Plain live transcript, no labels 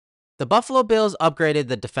The Buffalo Bills upgraded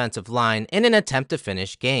the defensive line in an attempt to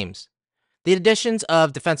finish games. The additions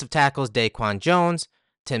of defensive tackles Daquan Jones,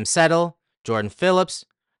 Tim Settle, Jordan Phillips,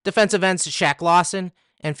 defensive ends Shaq Lawson,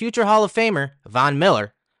 and future Hall of Famer Von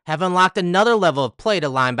Miller have unlocked another level of play to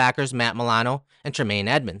linebackers Matt Milano and Tremaine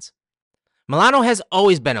Edmunds. Milano has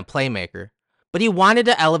always been a playmaker, but he wanted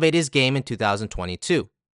to elevate his game in 2022.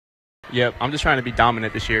 Yep, I'm just trying to be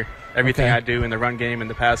dominant this year. Everything I do in the run game, in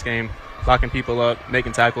the pass game, locking people up,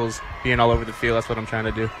 making tackles, being all over the field, that's what I'm trying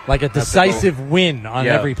to do. Like a decisive win on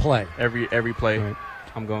every play. Every play. Right.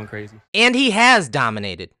 I'm going crazy. And he has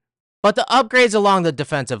dominated. But the upgrades along the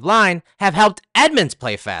defensive line have helped Edmunds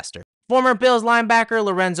play faster. Former Bills linebacker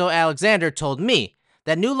Lorenzo Alexander told me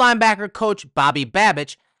that new linebacker coach Bobby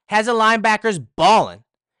Babich has the linebackers ballin',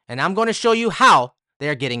 and I'm going to show you how they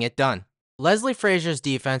are getting it done. Leslie Frazier's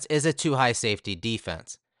defense is a two-high safety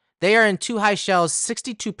defense. They are in two-high shells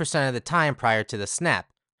 62% of the time prior to the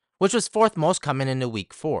snap, which was fourth most coming into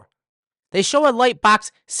week 4. They show a light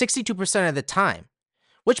box 62% of the time,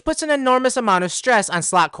 which puts an enormous amount of stress on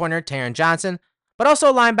slot corner Taron Johnson, but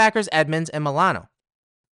also linebackers Edmunds and Milano.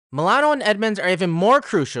 Milano and Edmunds are even more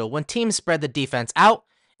crucial when teams spread the defense out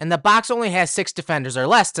and the box only has 6 defenders or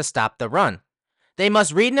less to stop the run. They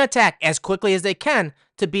must read and attack as quickly as they can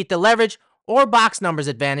to beat the leverage or box numbers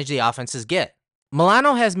advantage the offenses get.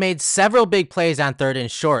 Milano has made several big plays on 3rd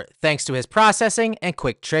and short thanks to his processing and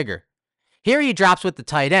quick trigger. Here he drops with the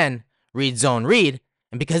tight end, read zone read,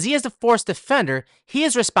 and because he is the force defender, he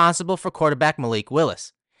is responsible for quarterback Malik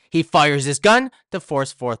Willis. He fires his gun to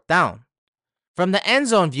force 4th down. From the end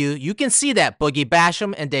zone view, you can see that Boogie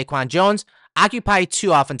Basham and Daquan Jones occupy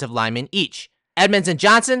 2 offensive linemen each. Edmunds and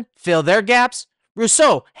Johnson fill their gaps.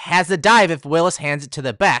 Rousseau has the dive if Willis hands it to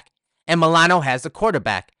the back, and Milano has the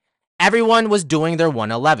quarterback. Everyone was doing their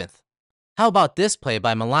 1/11th. How about this play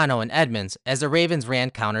by Milano and Edmunds as the Ravens ran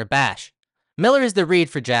counter bash? Miller is the read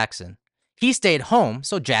for Jackson. He stayed home,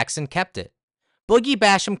 so Jackson kept it. Boogie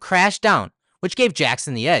Basham crashed down, which gave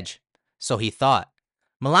Jackson the edge. So he thought.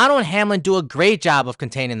 Milano and Hamlin do a great job of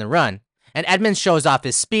containing the run, and Edmunds shows off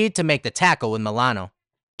his speed to make the tackle with Milano.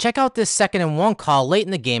 Check out this 2nd and 1 call late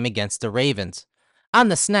in the game against the Ravens. On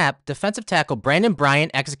the snap, defensive tackle Brandon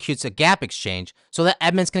Bryant executes a gap exchange so that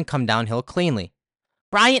Edmunds can come downhill cleanly.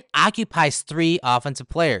 Bryant occupies 3 offensive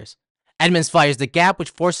players. Edmunds fires the gap, which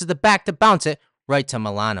forces the back to bounce it right to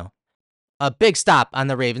Milano. A big stop on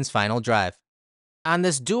the Ravens' final drive. On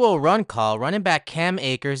this duo run call, running back Cam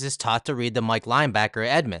Akers is taught to read the Mike linebacker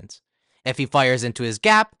Edmunds. If he fires into his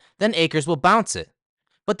gap, then Akers will bounce it.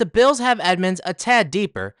 But the Bills have Edmunds a tad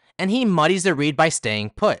deeper, and he muddies the read by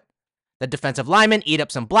staying put. The defensive linemen eat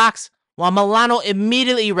up some blocks, while Milano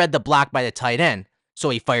immediately read the block by the tight end,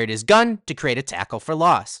 so he fired his gun to create a tackle for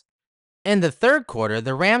loss. In the 3rd quarter,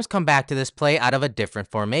 the Rams come back to this play out of a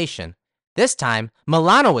different formation. This time,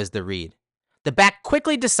 Milano is the read. The back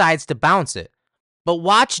quickly decides to bounce it. But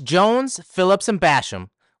watch Jones, Phillips, and Basham.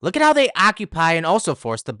 Look at how they occupy and also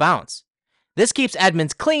force the bounce. This keeps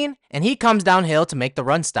Edmunds clean, and he comes downhill to make the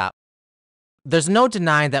run stop. There's no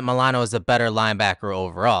denying that Milano is a better linebacker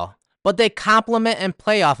overall, but they complement and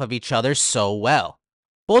play off of each other so well.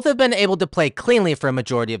 Both have been able to play cleanly for a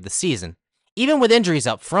majority of the season, even with injuries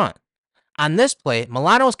up front. On this play,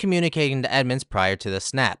 Milano is communicating to Edmunds prior to the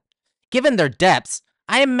snap. Given their depths,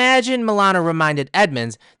 I imagine Milano reminded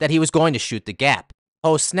Edmunds that he was going to shoot the gap.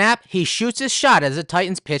 Post-snap, he shoots his shot as the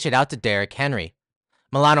Titans pitch it out to Derrick Henry.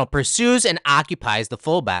 Milano pursues and occupies the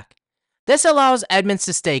fullback. This allows Edmunds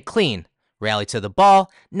to stay clean, rally to the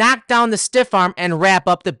ball, knock down the stiff arm, and wrap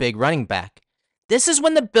up the big running back. This is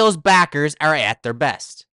when the Bills' backers are at their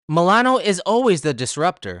best. Milano is always the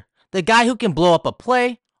disruptor, the guy who can blow up a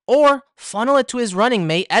play or funnel it to his running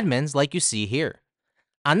mate Edmunds like you see here.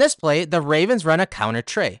 On this play, the Ravens run a counter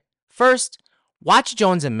tray. First, watch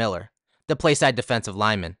Jones and Miller, the playside defensive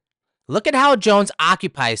linemen. Look at how Jones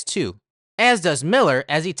occupies too, as does Miller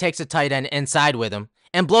as he takes a tight end inside with him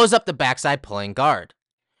and blows up the backside pulling guard.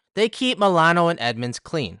 They keep Milano and Edmunds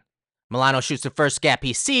clean. Milano shoots the first gap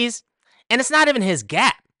he sees, and it's not even his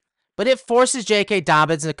gap, but it forces J.K.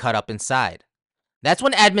 Dobbins to cut up inside. That's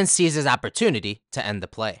when Edmunds sees his opportunity to end the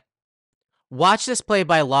play. Watch this play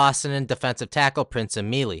by Lawson and defensive tackle Prince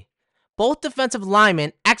Emili. Both defensive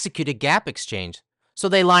linemen execute a gap exchange, so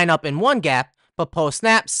they line up in one gap, but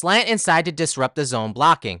post-snap slant inside to disrupt the zone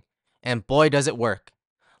blocking. And boy does it work.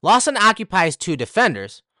 Lawson occupies 2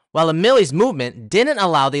 defenders, while Emili's movement didn't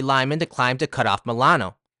allow the lineman to climb to cut off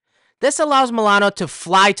Milano. This allows Milano to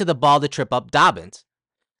fly to the ball to trip up Dobbins.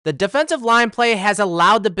 The defensive line play has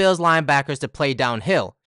allowed the Bills linebackers to play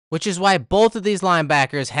downhill, which is why both of these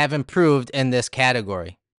linebackers have improved in this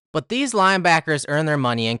category. But these linebackers earn their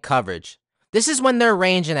money in coverage. This is when their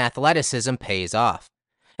range and athleticism pays off,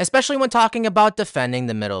 especially when talking about defending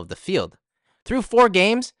the middle of the field. Through 4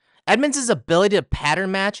 games, Edmunds' ability to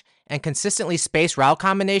pattern match and consistently space route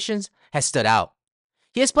combinations has stood out.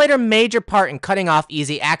 He has played a major part in cutting off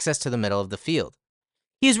easy access to the middle of the field.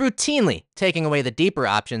 He is routinely taking away the deeper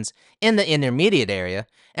options in the intermediate area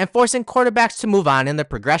and forcing quarterbacks to move on in their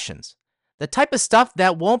progressions. The type of stuff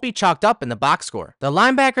that won't be chalked up in the box score. The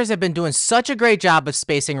linebackers have been doing such a great job of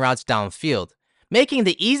spacing routes downfield, making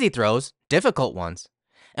the easy throws difficult ones.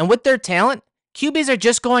 And with their talent, QBs are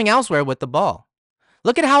just going elsewhere with the ball.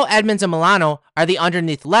 Look at how Edmunds and Milano are the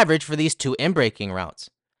underneath leverage for these 2 in-breaking routes.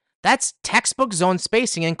 That's textbook zone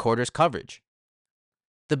spacing and quarters coverage.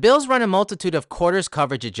 The Bills run a multitude of quarters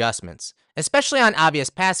coverage adjustments, especially on obvious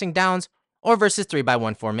passing downs or versus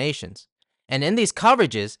 3-by-1 formations. And in these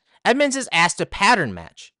coverages, Edmunds is asked to pattern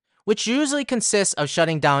match, which usually consists of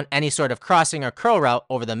shutting down any sort of crossing or curl route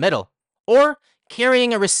over the middle, or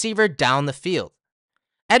carrying a receiver down the field.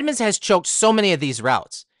 Edmunds has choked so many of these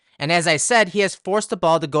routes, and as I said, he has forced the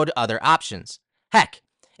ball to go to other options. Heck,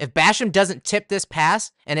 if Basham doesn't tip this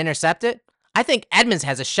pass and intercept it, I think Edmunds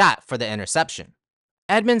has a shot for the interception.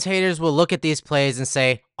 Edmunds haters will look at these plays and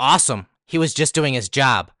say, awesome, he was just doing his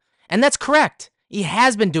job. And that's correct, he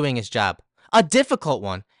has been doing his job, a difficult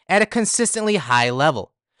one, at a consistently high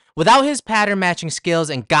level. Without his pattern matching skills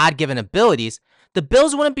and God-given abilities, the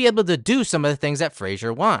Bills wouldn't be able to do some of the things that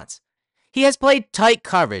Frazier wants. He has played tight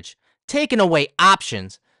coverage, taken away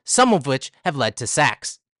options, some of which have led to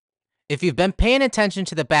sacks. If you've been paying attention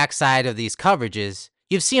to the backside of these coverages,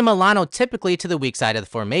 you've seen Milano typically to the weak side of the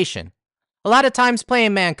formation, a lot of times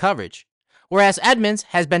playing man coverage, whereas Edmunds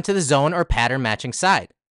has been to the zone or pattern matching side.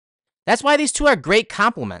 That's why these two are great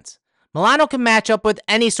complements. Milano can match up with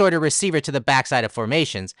any sort of receiver to the backside of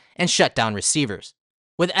formations and shut down receivers.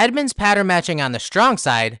 With Edmunds pattern matching on the strong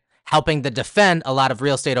side, helping to defend a lot of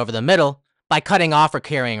real estate over the middle by cutting off or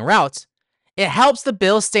carrying routes, it helps the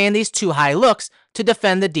Bills stay in these 2 high looks to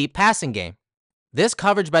defend the deep passing game. This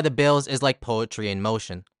coverage by the Bills is like poetry in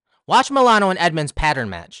motion. Watch Milano and Edmunds pattern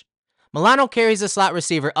match. Milano carries the slot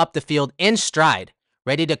receiver up the field in stride,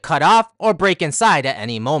 ready to cut off or break inside at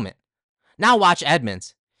any moment. Now watch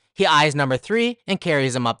Edmunds. He eyes number 3 and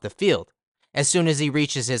carries him up the field. As soon as he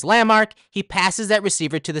reaches his landmark, he passes that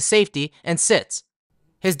receiver to the safety and sits.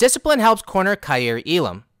 His discipline helps corner Kaiir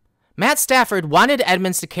Elam. Matt Stafford wanted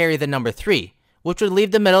Edmunds to carry the number 3, which would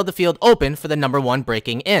leave the middle of the field open for the number 1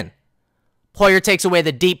 breaking in. Poyer takes away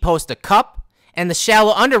the deep post to Cup, and the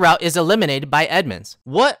shallow under route is eliminated by Edmunds.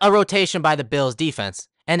 What a rotation by the Bills defense,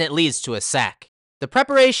 and it leads to a sack. The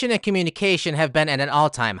preparation and communication have been at an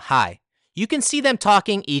all-time high. You can see them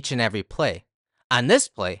talking each and every play. On this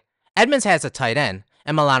play, Edmunds has a tight end,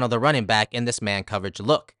 and Milano the running back in this man coverage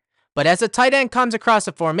look. But as the tight end comes across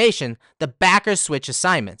the formation, the backers switch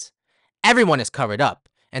assignments. Everyone is covered up,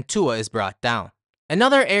 and Tua is brought down.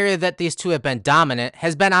 Another area that these two have been dominant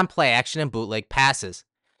has been on play action and bootleg passes.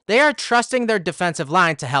 They are trusting their defensive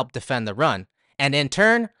line to help defend the run, and in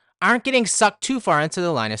turn, aren't getting sucked too far into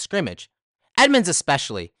the line of scrimmage. Edmunds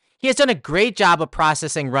especially. He has done a great job of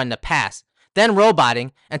processing run to pass, then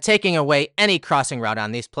roboting and taking away any crossing route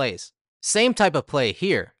on these plays. Same type of play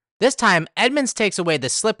here. This time, Edmunds takes away the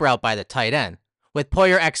slip route by the tight end, with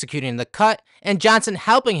Poyer executing the cut and Johnson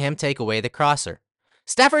helping him take away the crosser.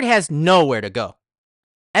 Stafford has nowhere to go.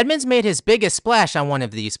 Edmunds made his biggest splash on one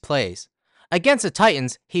of these plays. Against the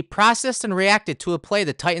Titans, he processed and reacted to a play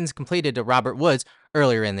the Titans completed to Robert Woods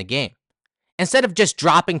earlier in the game. Instead of just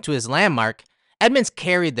dropping to his landmark, Edmunds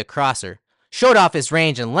carried the crosser, showed off his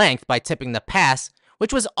range and length by tipping the pass,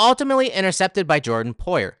 which was ultimately intercepted by Jordan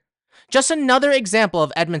Poyer. Just another example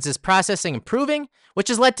of Edmunds' processing improving, which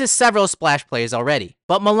has led to several splash plays already.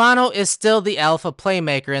 But Milano is still the alpha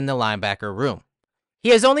playmaker in the linebacker room. He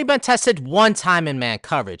has only been tested 1 time in man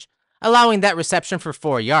coverage, allowing that reception for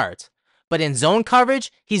 4 yards. But in zone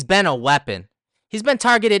coverage, he's been a weapon. He's been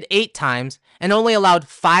targeted 8 times and only allowed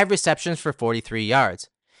 5 receptions for 43 yards.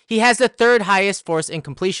 He has the 3rd highest forced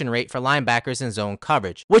incompletion rate for linebackers in zone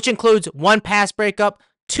coverage, which includes 1 pass breakup,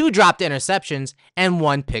 2 dropped interceptions, and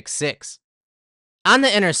 1 pick 6. On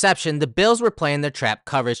the interception, the Bills were playing their trap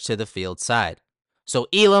coverage to the field side. So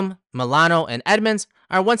Elam, Milano, and Edmunds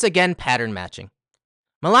are once again pattern matching.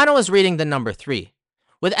 Milano is reading the number 3,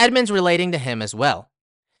 with Edmunds relating to him as well.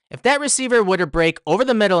 If that receiver were to break over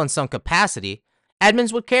the middle in some capacity,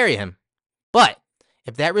 Edmunds would carry him. But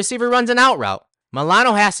if that receiver runs an out route,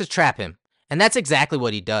 Milano has to trap him, and that's exactly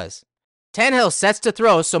what he does. Tannehill sets to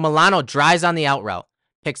throw, so Milano drives on the out route,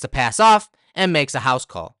 picks the pass off, and makes a house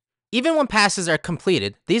call. Even when passes are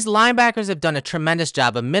completed, these linebackers have done a tremendous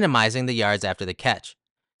job of minimizing the yards after the catch,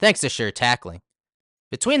 thanks to sure tackling.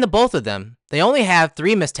 Between the both of them, they only have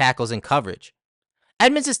 3 missed tackles in coverage.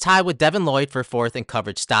 Edmunds is tied with Devin Lloyd for 4th in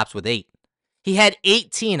coverage stops with 8. He had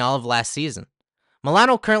 18 all of last season.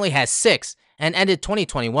 Milano currently has 6 and ended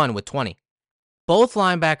 2021 with 20. Both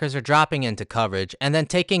linebackers are dropping into coverage and then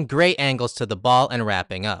taking great angles to the ball and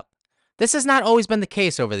wrapping up. This has not always been the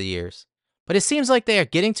case over the years, but it seems like they are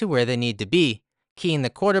getting to where they need to be, keying the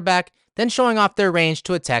quarterback, then showing off their range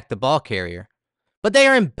to attack the ball carrier. But they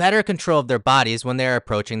are in better control of their bodies when they are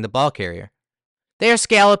approaching the ball carrier. They are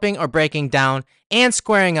scalloping or breaking down and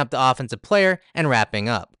squaring up the offensive player and wrapping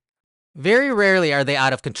up. Very rarely are they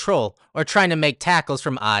out of control or trying to make tackles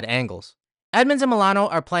from odd angles. Edmunds and Milano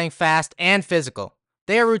are playing fast and physical.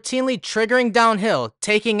 They are routinely triggering downhill,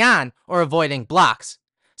 taking on, or avoiding blocks.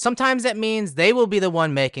 Sometimes that means they will be the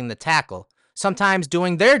one making the tackle. Sometimes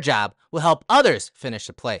doing their job will help others finish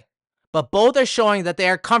the play. But both are showing that they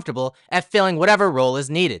are comfortable at filling whatever role is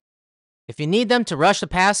needed. If you need them to rush the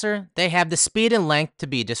passer, they have the speed and length to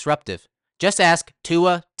be disruptive. Just ask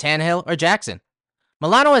Tua, Tannehill, or Jackson.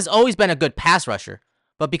 Milano has always been a good pass rusher,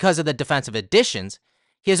 but because of the defensive additions,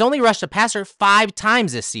 he has only rushed a passer 5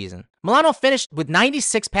 times this season. Milano finished with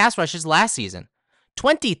 96 pass rushes last season,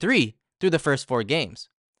 23 through the first 4 games.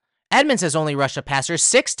 Edmunds has only rushed a passer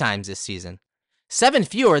 6 times this season, 7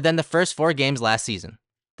 fewer than the first 4 games last season.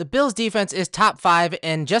 The Bills' defense is top 5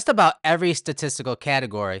 in just about every statistical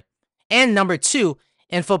category, and number 2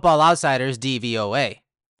 in Football Outsiders DVOA.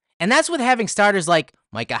 And that's with having starters like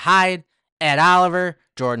Micah Hyde, Ed Oliver,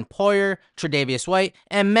 Jordan Poyer, Tre'Davious White,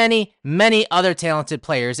 and many, many other talented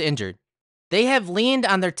players injured. They have leaned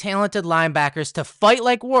on their talented linebackers to fight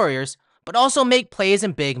like warriors, but also make plays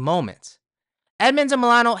in big moments. Edmunds and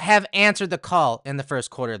Milano have answered the call in the first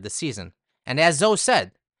quarter of the season, and as Zoe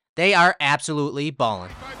said, they are absolutely ballin'.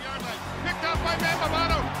 Picked up by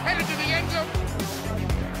Milano, headed to the end zone.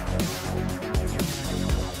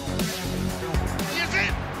 Is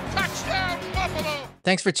it? Touchdown, Buffalo!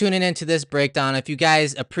 Thanks for tuning in to this breakdown. If you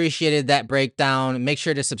guys appreciated that breakdown, make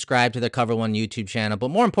sure to subscribe to the Cover One YouTube channel. But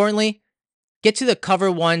more importantly, get to the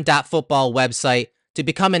cover1.football website to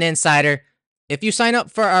become an insider. If you sign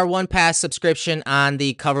up for our One Pass subscription on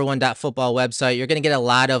the cover1.football website, you're going to get a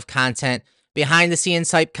lot of content, behind the scenes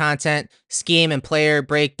type content, scheme and player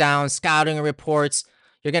breakdowns, scouting reports.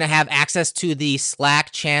 You're going to have access to the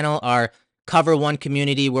Slack channel, our Cover One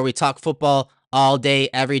community, where we talk football all day,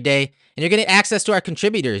 every day. And you're getting access to our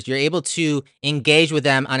contributors. You're able to engage with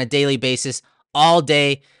them on a daily basis all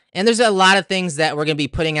day. And there's a lot of things that we're going to be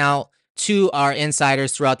putting out to our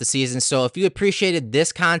insiders throughout the season. So if you appreciated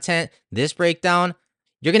this content, this breakdown,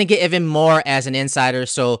 you're going to get even more as an insider.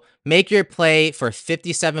 So make your play for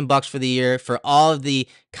 $57 for the year for all of the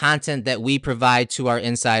content that we provide to our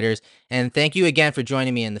insiders. And thank you again for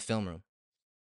joining me in the film room.